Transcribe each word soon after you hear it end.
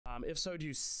If so, do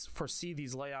you foresee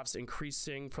these layoffs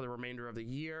increasing for the remainder of the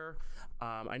year?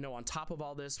 I know on top of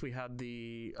all this, we had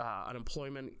the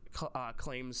unemployment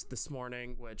claims this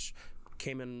morning, which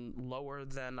came in lower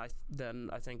than I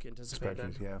think anticipated.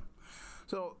 Expected, yeah.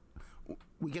 So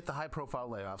we get the high-profile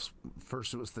layoffs.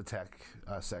 First, it was the tech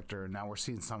sector, and now we're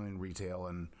seeing some in retail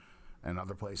and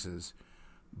other places.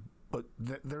 But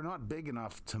they're not big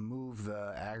enough to move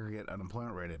the aggregate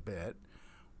unemployment rate a bit.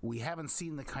 We haven't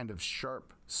seen the kind of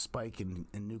sharp spike in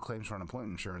new claims for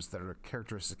unemployment insurance that are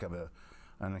characteristic of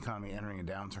an economy entering a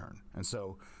downturn. And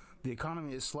so the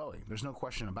economy is slowing. There's no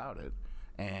question about it.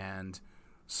 And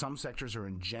some sectors are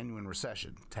in genuine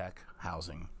recession, tech,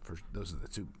 housing, those are the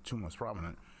two most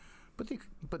prominent. But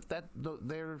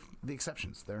they're the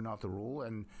exceptions. They're not the rule.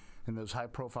 And those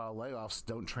high-profile layoffs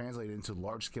don't translate into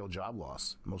large-scale job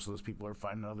loss. Most of those people are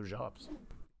finding other jobs.